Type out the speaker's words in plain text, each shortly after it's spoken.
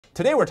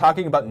Today we're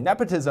talking about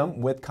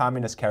nepotism with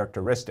communist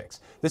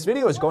characteristics. This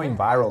video is going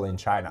viral in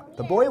China.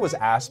 The boy was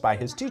asked by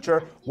his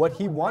teacher what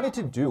he wanted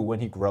to do when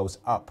he grows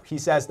up. He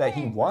says that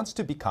he wants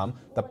to become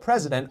the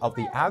president of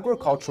the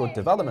Agricultural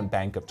Development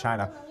Bank of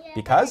China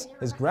because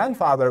his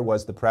grandfather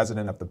was the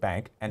president of the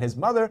bank and his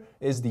mother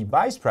is the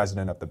vice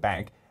president of the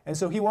bank. And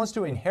so he wants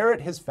to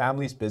inherit his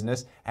family's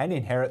business and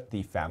inherit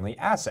the family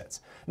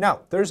assets. Now,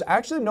 there's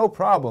actually no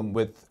problem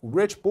with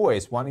rich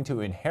boys wanting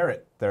to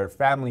inherit their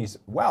family's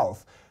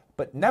wealth.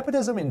 But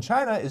nepotism in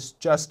China is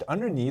just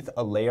underneath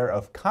a layer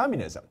of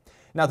communism.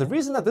 Now, the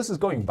reason that this is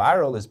going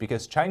viral is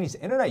because Chinese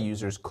internet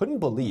users couldn't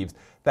believe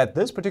that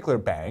this particular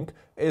bank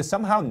is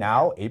somehow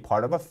now a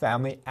part of a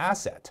family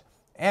asset.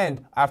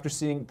 And after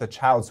seeing the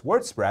child's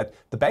word spread,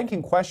 the bank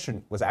in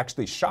question was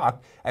actually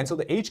shocked, and so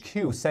the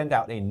HQ sent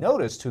out a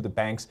notice to the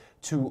banks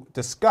to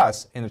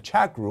discuss in a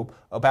chat group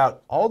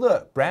about all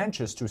the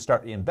branches to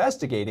start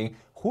investigating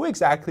who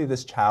exactly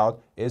this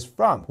child is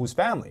from, whose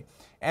family.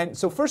 And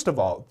so first of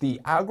all, the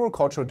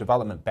Agricultural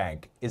Development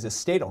Bank is a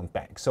state-owned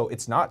bank. So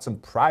it's not some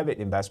private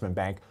investment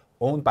bank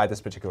owned by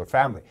this particular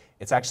family.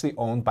 It's actually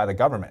owned by the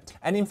government.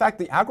 And in fact,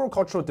 the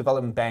Agricultural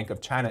Development Bank of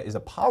China is a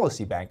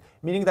policy bank,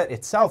 meaning that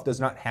itself does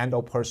not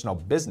handle personal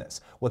business.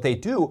 What they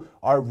do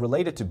are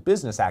related to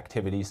business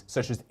activities,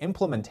 such as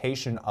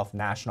implementation of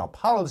national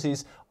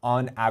policies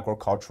on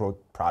agricultural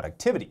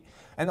productivity.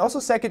 And also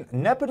second,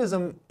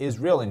 nepotism is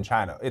real in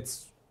China.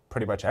 It's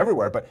pretty much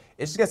everywhere, but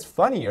it just gets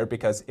funnier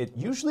because it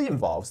usually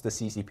involves the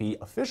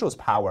CCP officials'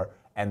 power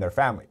and their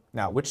family.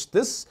 Now, which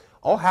this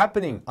all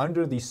happening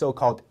under the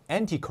so-called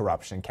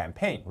anti-corruption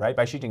campaign, right,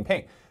 by Xi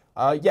Jinping.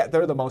 Yeah,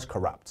 they're the most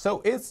corrupt.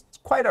 So it's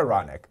quite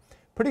ironic.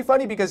 Pretty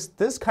funny because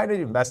this kind of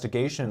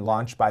investigation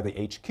launched by the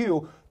HQ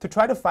to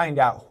try to find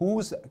out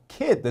whose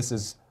kid this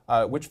is,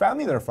 which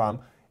family they're from,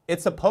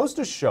 it's supposed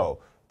to show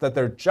that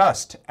they're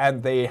just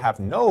and they have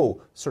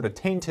no sort of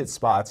tainted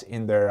spots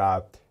in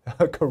their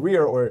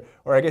career or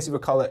I guess you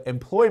would call it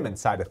employment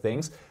side of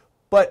things.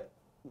 But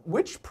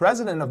which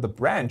president of the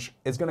branch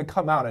is going to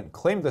come out and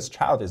claim this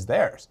child is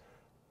theirs?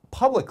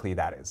 Publicly,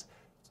 that is,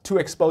 to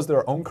expose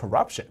their own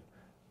corruption.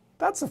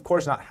 That's of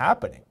course not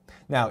happening.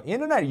 Now,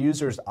 internet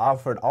users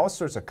offered all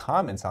sorts of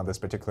comments on this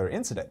particular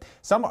incident.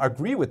 Some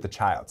agree with the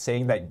child,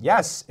 saying that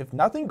yes, if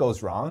nothing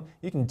goes wrong,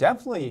 you can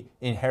definitely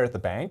inherit the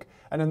bank.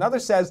 And another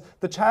says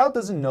the child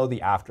doesn't know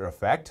the after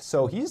effect,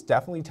 so he's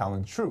definitely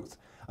telling the truth.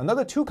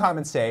 Another two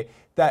comments say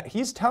that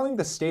he's telling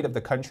the state of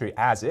the country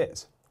as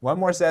is. One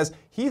more says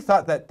he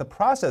thought that the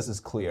process is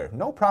clear,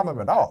 no problem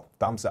at all,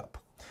 thumbs up.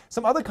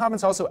 Some other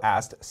comments also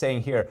asked,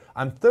 saying here,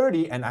 I'm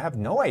 30 and I have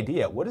no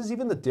idea what is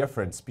even the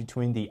difference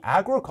between the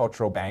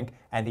Agricultural Bank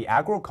and the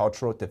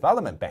Agricultural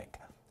Development Bank.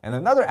 And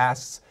another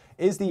asks,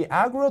 is the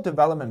Agro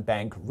Development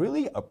Bank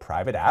really a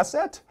private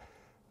asset?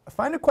 I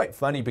find it quite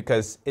funny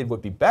because it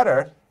would be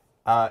better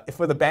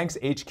for the bank's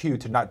HQ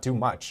to not do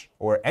much,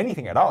 or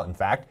anything at all in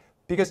fact,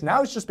 because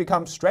now it's just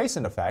become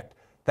Streisand effect,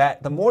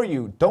 that the more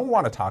you don't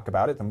want to talk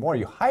about it, the more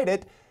you hide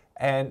it,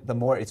 and the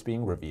more it's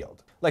being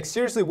revealed. Like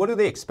seriously, what do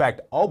they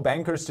expect? All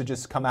bankers to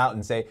just come out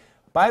and say,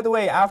 by the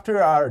way,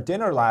 after our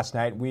dinner last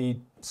night, we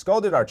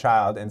scolded our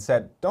child and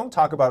said, don't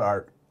talk about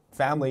our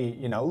family,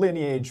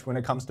 lineage when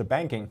it comes to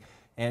banking.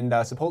 And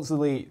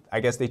supposedly, I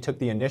guess they took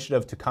the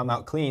initiative to come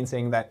out clean,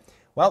 saying that,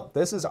 well,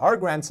 this is our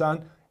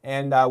grandson,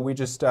 and we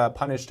just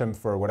punished him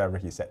for whatever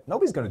he said.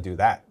 Nobody's going to do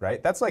that,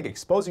 right? That's like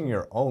exposing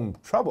your own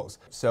troubles.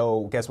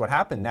 So guess what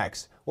happened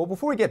next? Well,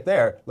 before we get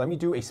there, let me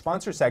do a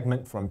sponsor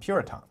segment from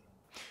Puritan.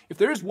 If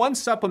there is one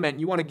supplement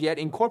you want to get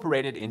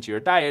incorporated into your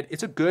diet,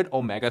 it's a good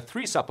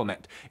omega-3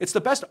 supplement. It's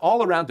the best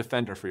all-around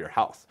defender for your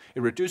health.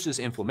 It reduces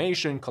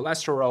inflammation,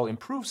 cholesterol,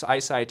 improves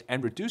eyesight,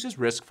 and reduces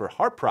risk for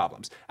heart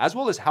problems, as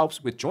well as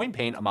helps with joint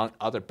pain, among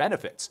other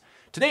benefits.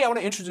 Today, I want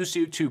to introduce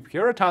you to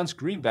Puritan's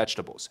green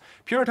vegetables.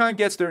 Puritan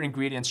gets their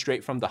ingredients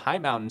straight from the high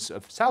mountains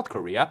of South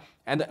Korea,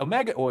 and the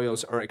omega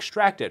oils are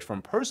extracted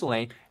from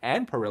purslane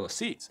and perilla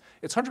seeds.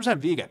 It's 100%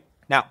 vegan.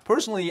 Now,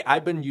 personally,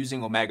 I've been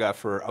using Omega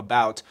for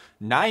about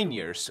 9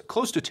 years,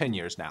 close to 10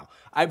 years now.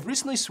 I've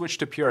recently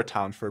switched to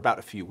Puritan for about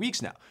a few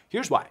weeks now.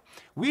 Here's why.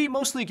 We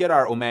mostly get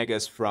our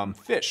Omegas from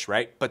fish,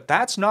 right? But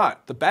that's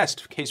not the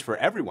best case for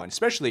everyone,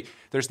 especially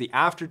there's the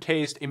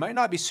aftertaste. It might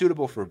not be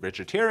suitable for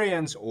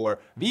vegetarians or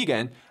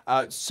vegan.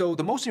 So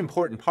the most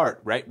important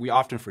part, right, we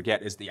often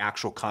forget is the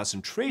actual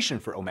concentration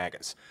for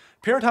Omegas.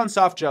 Puritan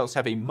soft gels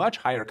have a much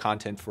higher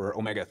content for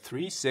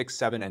Omega-3, 6,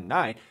 7, and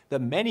 9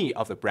 than many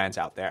of the brands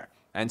out there.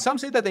 And some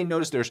say that they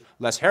notice there's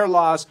less hair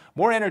loss,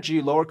 more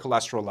energy, lower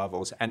cholesterol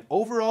levels, and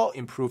overall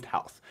improved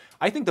health.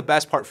 I think the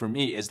best part for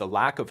me is the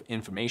lack of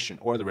inflammation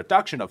or the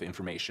reduction of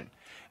inflammation.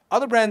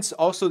 Other brands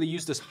also, they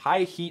use this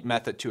high heat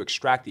method to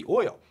extract the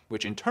oil,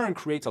 which in turn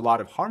creates a lot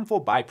of harmful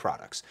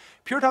byproducts.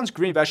 Puritan's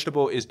green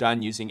vegetable is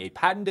done using a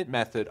patented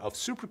method of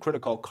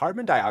supercritical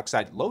carbon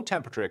dioxide low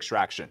temperature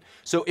extraction,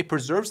 so it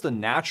preserves the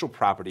natural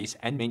properties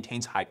and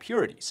maintains high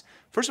purities.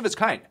 First of its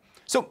kind.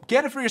 So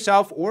get it for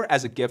yourself or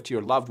as a gift to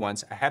your loved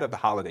ones ahead of the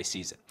holiday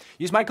season.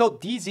 Use my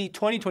code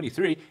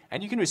DZ2023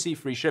 and you can receive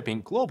free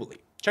shipping globally.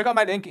 Check out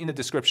my link in the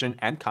description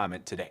and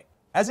comment today.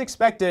 As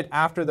expected,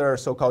 after their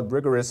so-called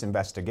rigorous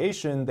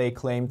investigation, they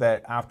claimed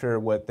that after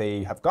what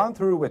they have gone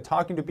through with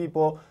talking to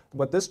people,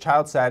 what this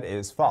child said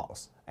is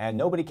false, and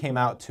nobody came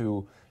out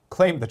to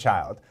claim the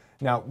child.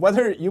 Now,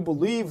 whether you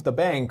believe the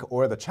bank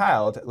or the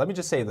child, let me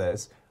just say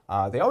this.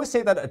 They always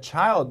say that a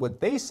child, what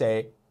they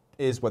say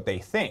is what they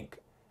think,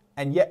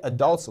 and yet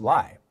adults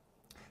lie.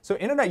 So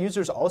internet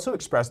users also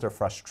expressed their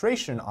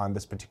frustration on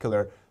this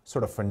particular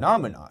sort of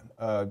phenomenon,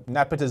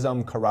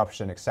 nepotism,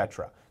 corruption,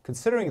 etc.,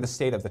 considering the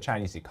state of the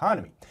Chinese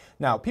economy.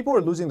 Now, people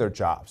are losing their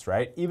jobs,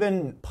 right?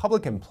 Even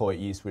public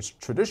employees, which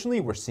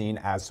traditionally were seen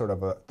as sort of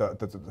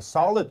the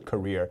solid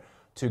career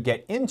to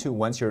get into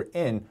once you're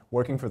in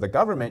working for the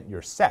government,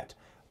 you're set.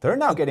 They're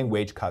now getting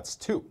wage cuts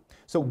too.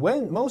 So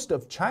when most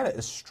of China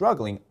is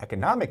struggling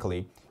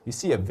economically, you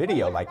see a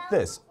video like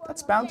this,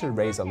 that's bound to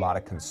raise a lot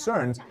of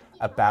concerns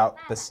about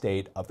the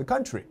state of the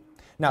country.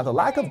 Now, the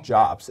lack of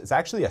jobs is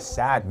actually a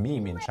sad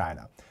meme in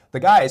China. The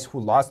guys who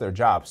lost their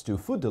jobs do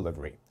food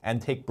delivery and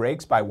take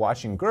breaks by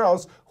watching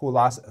girls who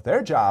lost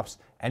their jobs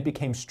and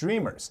became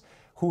streamers,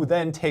 who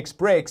then takes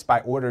breaks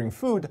by ordering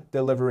food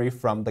delivery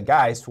from the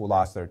guys who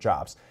lost their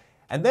jobs.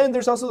 And then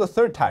there's also the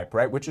third type,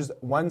 right, which is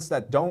ones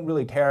that don't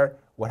really care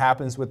what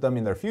happens with them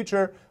in their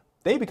future.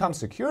 They become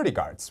security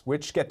guards,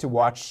 which get to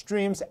watch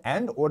streams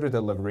and order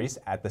deliveries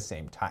at the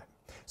same time.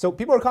 So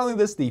people are calling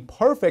this the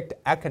perfect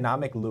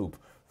economic loop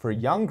for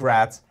young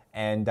grads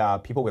and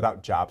people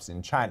without jobs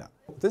in China.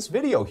 This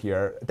video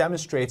here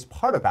demonstrates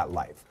part of that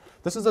life.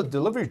 This is a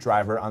delivery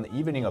driver on the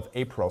evening of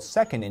April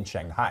 2nd in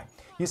Shanghai.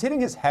 He's hitting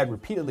his head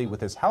repeatedly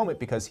with his helmet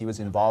because he was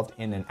involved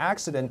in an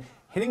accident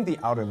hitting the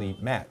elderly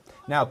man.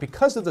 Now,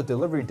 because of the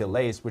delivery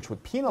delays, which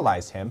would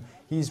penalize him,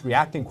 he's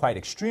reacting quite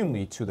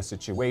extremely to the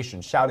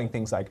situation, shouting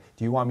things like,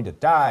 "Do you want me to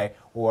die?"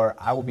 or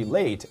 "I will be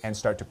late," and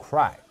start to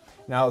cry.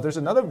 Now, there's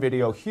another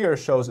video here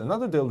shows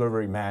another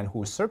delivery man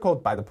who is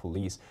circled by the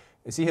police.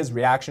 You see his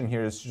reaction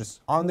here is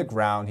just on the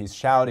ground. He's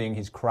shouting,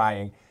 he's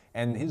crying,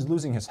 and he's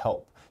losing his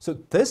hope. So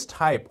this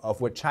type of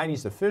what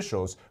Chinese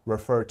officials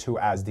refer to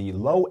as the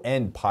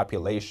low-end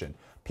population,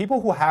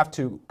 people who have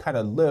to kind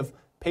of live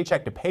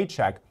paycheck to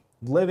paycheck,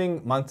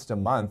 living month to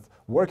month,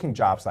 working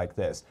jobs like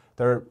this,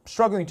 they're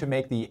struggling to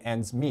make the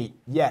ends meet,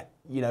 yet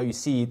you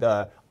see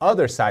the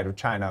other side of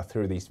China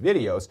through these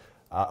videos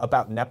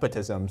about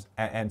nepotism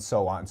and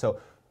so on. So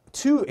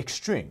two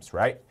extremes,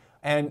 right?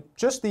 And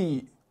just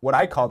what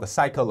I call the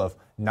cycle of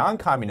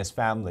non-communist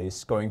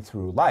families going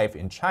through life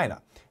in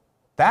China.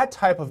 That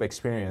type of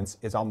experience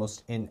is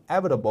almost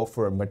inevitable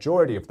for a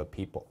majority of the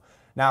people.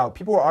 Now,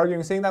 people are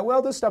arguing, saying that,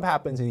 well, this stuff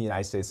happens in the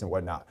United States and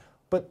whatnot.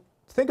 But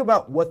think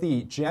about what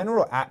the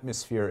general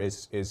atmosphere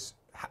is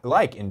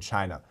like in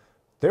China.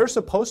 They're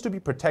supposed to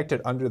be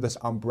protected under this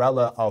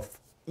umbrella of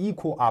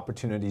equal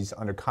opportunities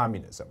under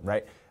communism,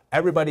 right?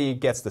 Everybody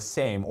gets the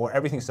same, or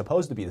everything's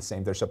supposed to be the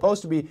same. There's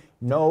supposed to be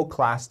no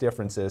class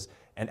differences,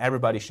 and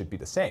everybody should be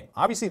the same.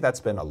 Obviously,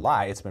 that's been a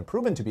lie. It's been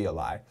proven to be a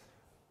lie.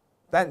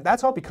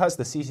 That's all because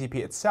the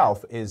CCP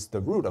itself is the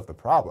root of the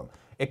problem.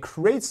 It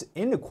creates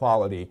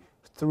inequality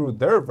through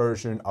their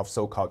version of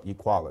so-called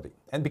equality.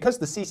 And because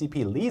the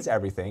CCP leads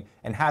everything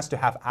and has to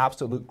have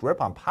absolute grip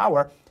on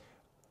power,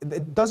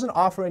 it doesn't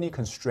offer any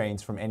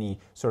constraints from any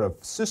sort of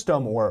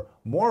system or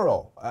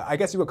moral, I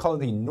guess you would call it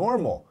the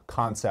normal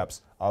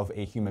concepts of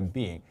a human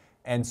being.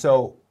 And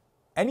so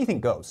anything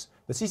goes.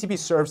 The CCP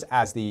serves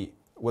as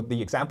what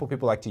the example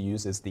people like to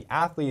use is the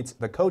athletes,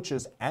 the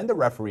coaches, and the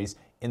referees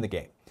in the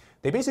game.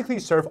 They basically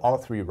serve all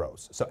three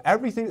roles. So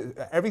everything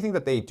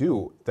that they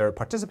do, they're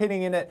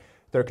participating in it,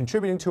 they're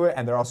contributing to it,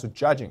 and they're also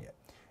judging it.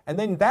 And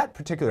then that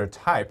particular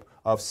type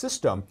of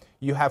system,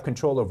 you have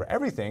control over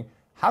everything.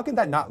 How can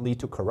that not lead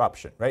to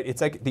corruption, right?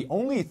 It's like the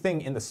only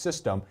thing in the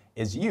system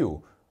is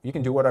you. You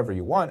can do whatever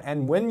you want,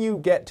 and when you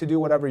get to do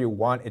whatever you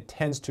want, it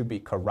tends to be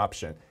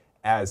corruption,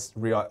 as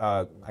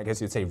I guess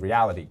you'd say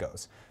reality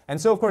goes.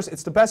 And so, of course,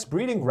 it's the best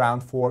breeding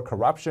ground for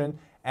corruption.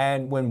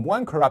 And when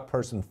one corrupt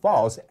person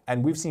falls,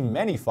 and we've seen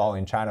many fall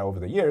in China over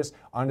the years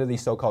under the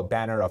so-called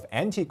banner of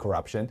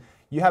anti-corruption,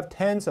 you have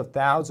tens of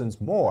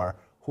thousands more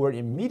who are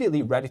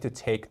immediately ready to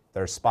take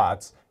their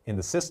spots in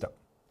the system.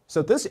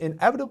 So this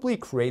inevitably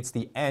creates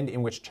the end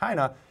in which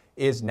China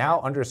is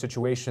now under a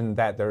situation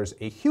that there's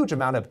a huge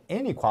amount of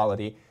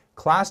inequality,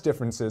 class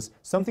differences,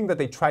 something that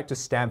they tried to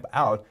stamp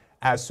out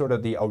as sort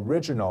of the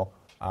original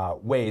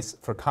ways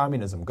for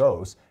communism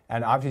goes.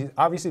 And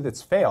obviously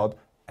that's failed.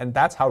 And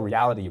that's how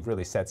reality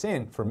really sets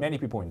in for many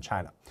people in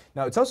China.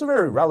 Now, it's also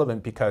very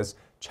relevant because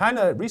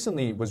China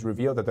recently was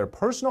revealed that their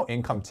personal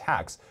income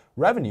tax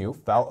revenue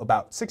fell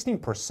about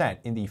 16%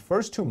 in the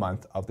first 2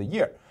 months of the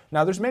year.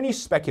 Now, there's many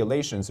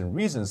speculations and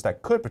reasons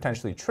that could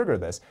potentially trigger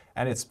this,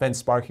 and it's been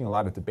sparking a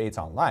lot of debates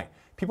online.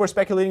 People are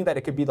speculating that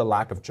it could be the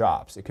lack of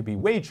jobs, it could be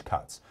wage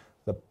cuts,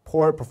 the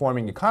poor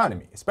performing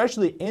economy,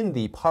 especially in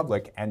the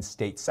public and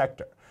state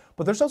sector.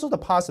 But there's also the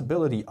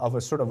possibility of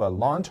a sort of a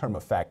long-term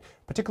effect,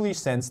 particularly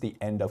since the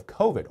end of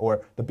COVID,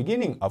 or the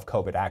beginning of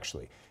COVID,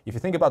 actually. If you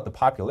think about the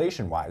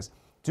population-wise,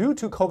 due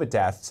to COVID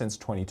deaths since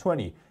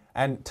 2020,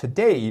 and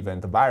today even,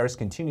 the virus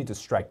continued to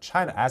strike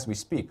China as we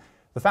speak,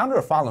 The founder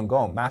of Falun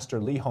Gong, Master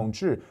Li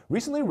Hongzhi,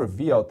 recently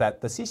revealed that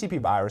the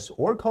CCP virus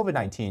or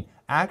COVID-19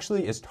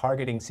 actually is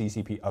targeting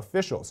CCP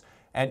officials.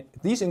 And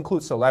these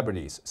include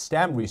celebrities,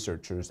 STEM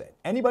researchers, and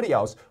anybody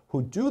else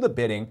who do the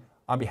bidding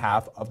on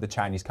behalf of the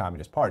Chinese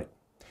Communist Party.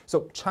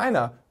 So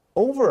China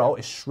overall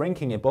is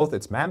shrinking in both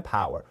its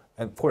manpower,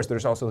 and of course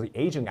there's also the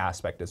aging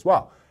aspect as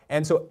well.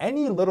 And so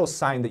any little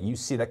sign that you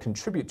see that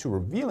contribute to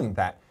revealing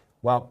that,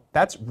 well,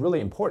 that's really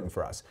important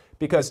for us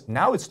because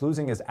now it's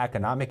losing its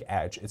economic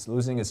edge, it's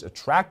losing its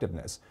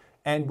attractiveness,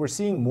 and we're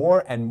seeing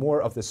more and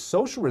more of the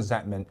social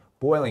resentment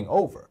boiling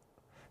over.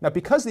 Now,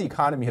 because the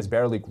economy has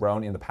barely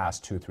grown in the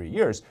past 2-3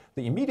 years,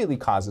 the immediately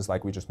causes,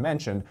 like we just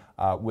mentioned,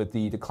 with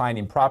the decline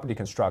in property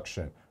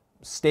construction,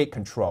 state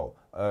control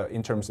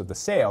in terms of the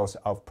sales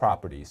of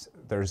properties.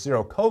 There's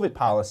zero COVID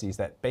policies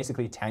that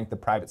basically tank the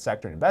private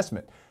sector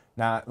investment.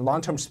 Now,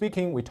 long-term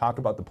speaking, we talk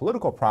about the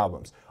political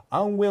problems,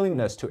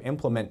 unwillingness to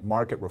implement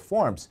market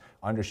reforms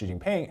under Xi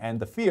Jinping, and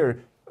the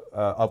fear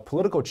of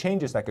political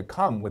changes that could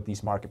come with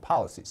these market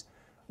policies.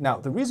 Now,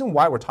 the reason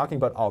why we're talking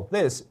about all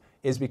this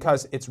is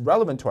because it's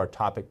relevant to our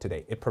topic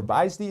today. It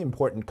provides the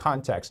important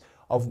context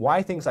of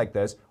why things like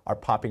this are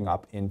popping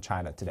up in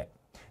China today.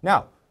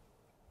 Now,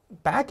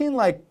 back in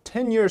like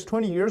 10 years,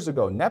 20 years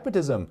ago,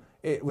 nepotism,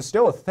 it was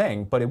still a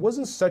thing, but it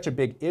wasn't such a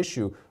big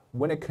issue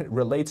when it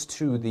relates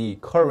to the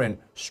current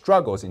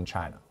struggles in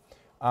China.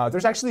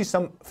 There's actually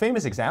some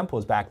famous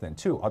examples back then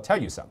too. I'll tell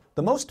you some.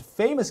 The most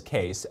famous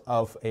case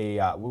of a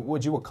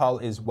what you would call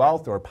is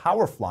wealth or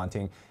power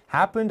flaunting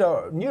happened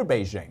near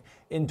Beijing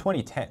in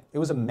 2010. It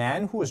was a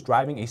man who was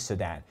driving a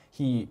sedan.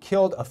 He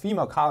killed a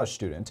female college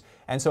student,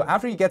 and so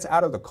after he gets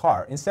out of the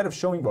car, instead of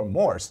showing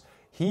remorse,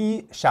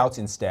 he shouts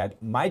instead,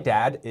 "My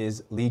dad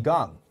is Li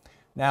Gang."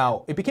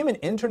 Now, it became an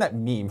internet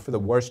meme for the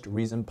worst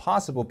reason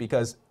possible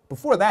because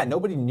before that,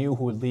 nobody knew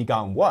who Li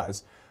Gang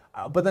was.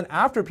 But then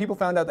after, people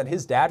found out that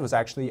his dad was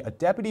actually a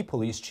deputy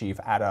police chief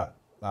at a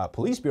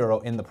police bureau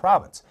in the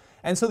province.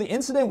 And so the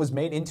incident was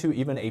made into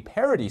even a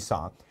parody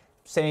song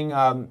saying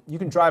you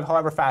can drive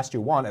however fast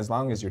you want as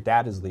long as your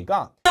dad is Li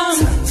Gang.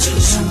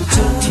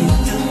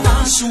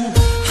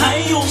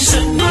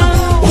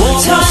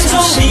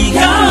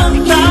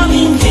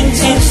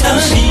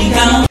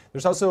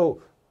 There's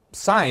also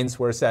signs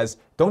where it says,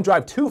 don't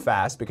drive too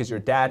fast because your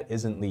dad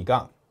isn't Li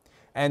Gang.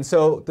 And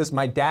so this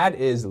 "my dad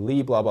is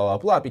Li blah blah blah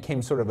blah"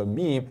 became sort of a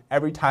meme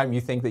every time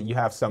you think that you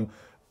have some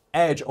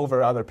edge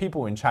over other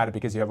people in China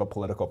because you have a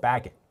political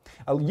backing.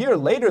 A year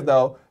later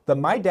though, the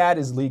 "my dad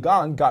is Li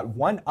Gang" got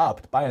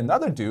one-upped by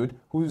another dude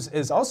whose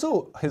is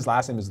also, his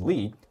last name is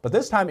Li, but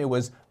this time it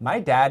was "my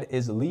dad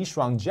is Li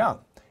Shuangjiang."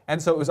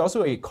 And so it was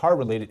also a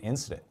car-related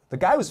incident. The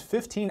guy was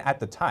 15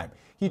 at the time.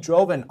 He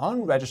drove an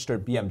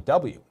unregistered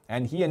BMW,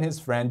 and he and his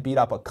friend beat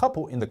up a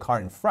couple in the car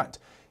in front.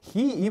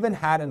 He even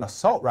had an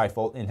assault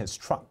rifle in his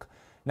trunk.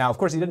 Now, of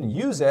course, he didn't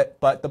use it,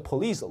 but the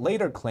police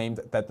later claimed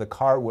that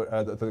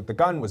the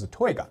gun was a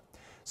toy gun.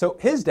 So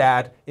his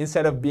dad,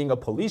 instead of being a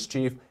police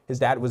chief, his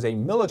dad was a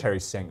military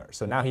singer.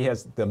 So now he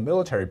has the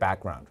military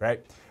background,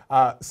 right?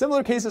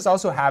 Similar cases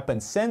also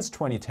happened since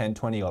 2010,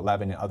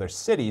 2011 in other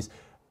cities.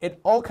 It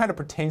all kind of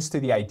pertains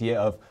to the idea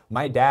of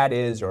 "my dad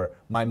is," or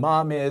 "my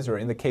mom is," or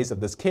in the case of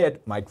this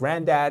kid, "my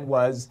granddad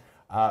was."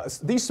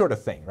 These sort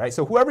of thing, right?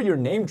 So whoever you're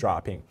name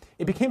dropping,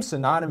 it became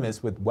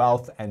synonymous with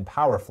wealth and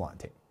power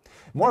flaunting.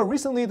 More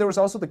recently, there was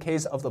also the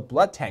case of the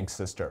blood tank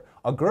sister,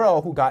 a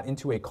girl who got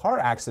into a car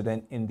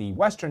accident in the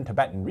western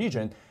Tibetan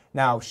region.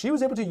 Now, she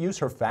was able to use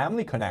her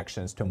family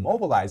connections to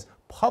mobilize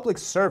public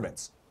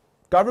servants,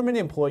 government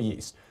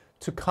employees,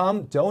 to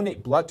come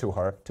donate blood to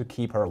her to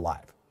keep her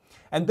alive.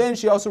 And then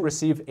she also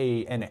received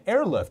an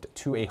airlift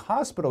to a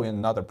hospital in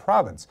another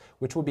province,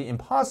 which would be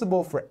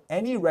impossible for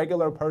any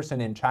regular person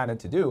in China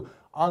to do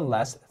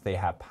unless they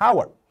have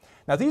power.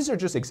 Now, these are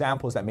just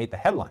examples that made the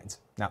headlines.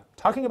 Now,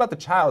 talking about the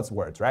child's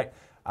words, right?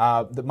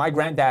 My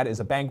granddad is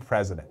a bank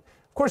president.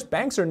 Of course,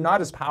 banks are not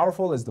as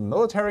powerful as the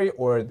military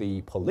or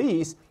the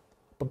police,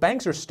 but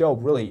banks are still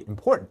really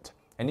important.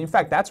 And in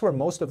fact, that's where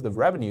most of the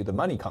revenue, the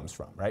money comes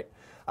from, right?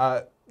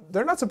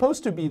 They're not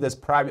supposed to be this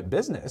private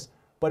business,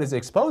 but is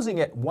exposing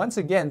it once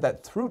again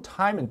that through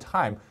time and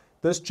time,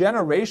 this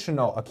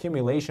generational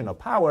accumulation of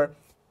power,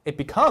 it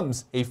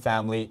becomes a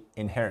family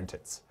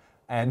inheritance.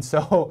 And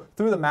so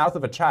through the mouth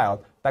of a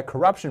child, that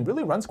corruption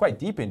really runs quite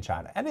deep in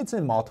China, and it's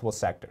in multiple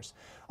sectors.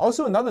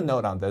 Also, another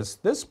note on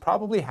this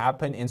probably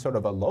happened in sort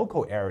of a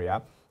local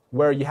area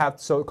where you have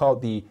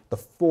so-called the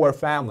four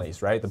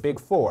families, right? The big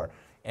four.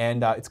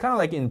 And it's kind of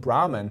like in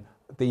Brahman,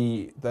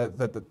 the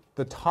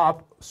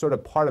top sort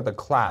of part of the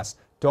class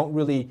don't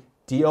really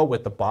deal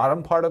with the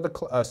bottom part of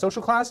the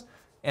social class,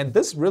 and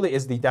this really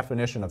is the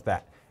definition of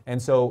that.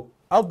 And so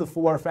of the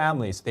four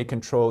families, they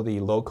control the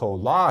local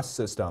law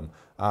system,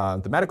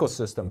 the medical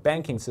system,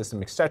 banking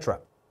system, etc.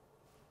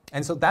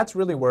 And so that's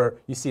really where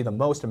you see the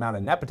most amount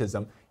of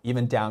nepotism,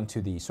 even down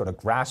to the sort of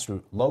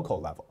grassroots local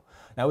level.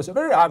 Now, it was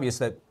very obvious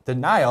that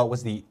denial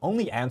was the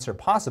only answer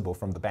possible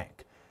from the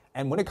bank.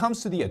 And when it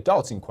comes to the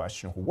adults in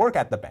question who work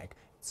at the bank,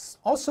 it's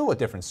also a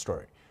different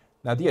story.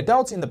 Now, the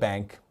adults in the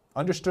bank,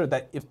 understood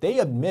that if they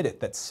admitted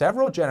that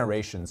several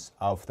generations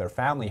of their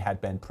family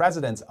had been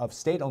presidents of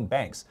state-owned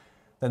banks,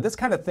 then this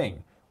kind of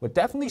thing would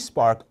definitely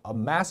spark a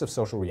massive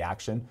social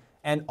reaction,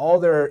 and all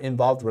their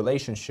involved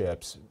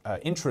relationships,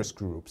 interest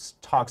groups,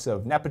 talks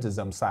of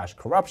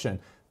nepotism/corruption,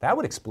 that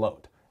would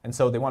explode. And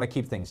so they want to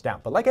keep things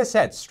down. But like I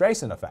said,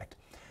 Streisand effect.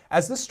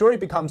 As this story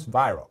becomes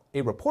viral,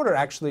 a reporter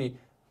actually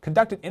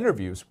conducted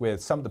interviews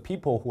with some of the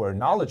people who are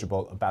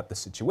knowledgeable about the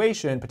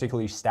situation,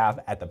 particularly staff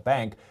at the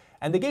bank,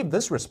 and they gave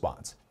this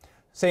response,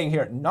 saying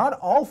here, not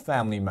all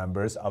family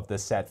members of the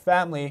said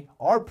family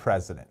are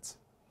presidents.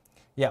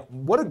 Yeah,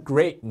 what a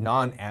great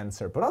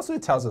non-answer, but also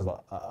it tells us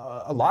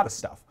a lot of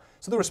stuff.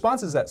 So the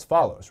response is as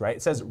follows, right?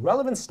 It says,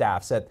 relevant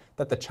staff said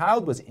that the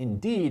child was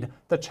indeed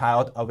the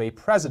child of a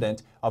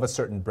president of a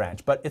certain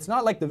branch, but it's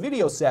not like the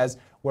video says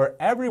where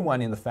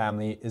everyone in the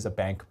family is a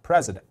bank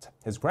president.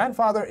 His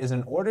grandfather is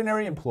an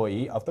ordinary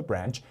employee of the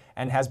branch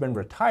and has been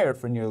retired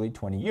for nearly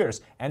 20 years,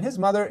 and his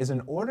mother is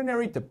an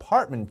ordinary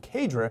department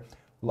cadre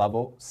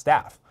level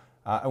staff.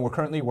 And we're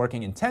currently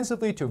working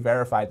intensively to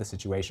verify the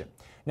situation.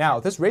 Now,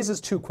 this raises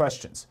two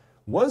questions.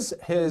 Was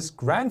his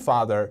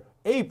grandfather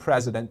a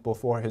president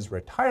before his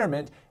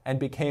retirement and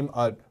became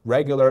a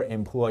regular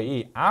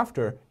employee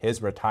after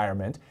his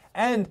retirement?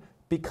 And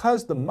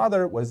because the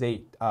mother was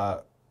a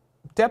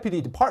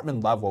deputy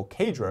department level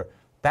cadre,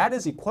 that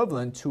is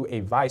equivalent to a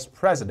vice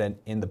president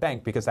in the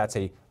bank because that's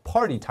a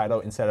party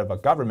title instead of a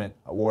government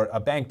or a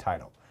bank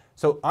title.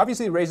 So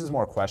obviously it raises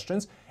more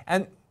questions.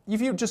 And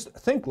if you just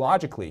think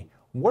logically,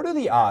 what are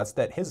the odds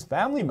that his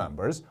family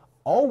members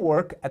all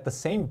work at the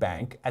same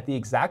bank at the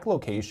exact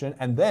location,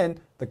 and then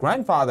the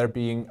grandfather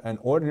being an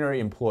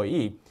ordinary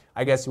employee,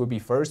 I guess it would be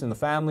first in the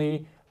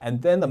family,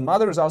 and then the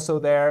mother is also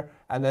there,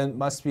 and then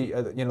must be,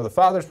 the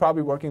father's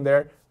probably working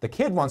there, the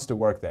kid wants to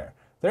work there.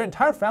 Their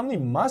entire family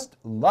must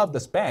love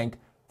this bank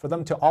for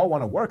them to all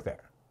want to work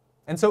there.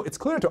 And so it's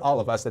clear to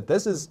all of us that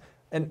this is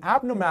an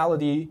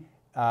abnormality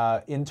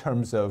in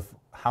terms of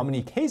how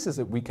many cases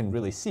that we can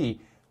really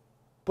see.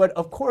 But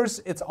of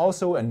course, it's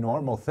also a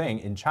normal thing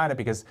in China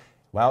because,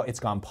 well, it's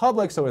gone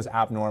public, so it's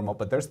abnormal,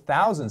 but there's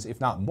thousands,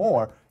 if not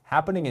more,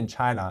 happening in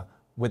China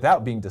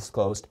without being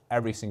disclosed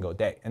every single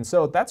day. And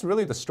so that's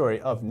really the story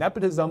of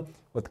nepotism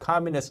with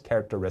communist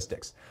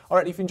characteristics. All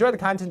right, if you enjoyed the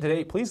content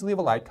today, please leave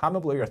a like,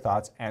 comment below your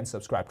thoughts, and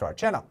subscribe to our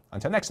channel.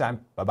 Until next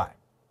time, bye-bye.